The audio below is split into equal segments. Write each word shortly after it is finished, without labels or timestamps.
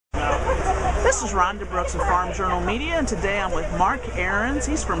This is Rhonda Brooks of Farm Journal Media, and today I'm with Mark Arends.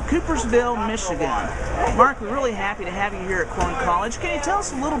 He's from Coopersville, Michigan. Mark, we're really happy to have you here at Corn College. Can you tell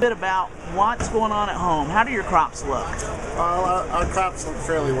us a little bit about what's going on at home? How do your crops look? Our crops look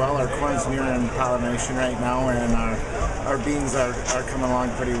fairly well. Our corn's nearing pollination right now, and our beans are coming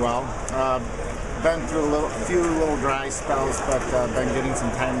along pretty well. Been through a few little dry spells, but been getting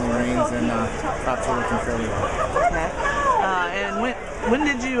some timely rains, and crops are looking fairly well. Okay. And when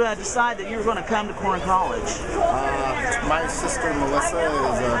did you decide that you were going to come to Corn College? My sister Melissa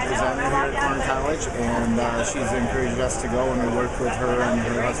is a presenter here at Corn College, and she's encouraged us to go, and we worked with her and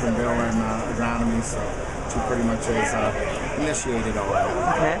her husband Bill in agronomy, so she pretty much has initiated all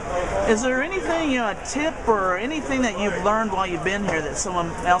that. Okay. Is there anything, a tip or anything that you've learned while you've been here that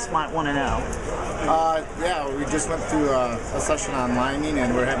someone else might want to know? Yeah, we just went through a session on liming,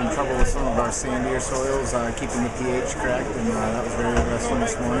 and we're having trouble with some of our sandier soils, keeping the pH correct, and that was very interesting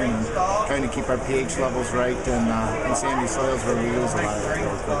this morning, and trying to keep our pH levels right in sandy soils where we lose a lot of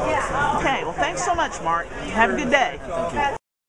that. Okay, well thanks so much, Mark. Have a good day. Thank you.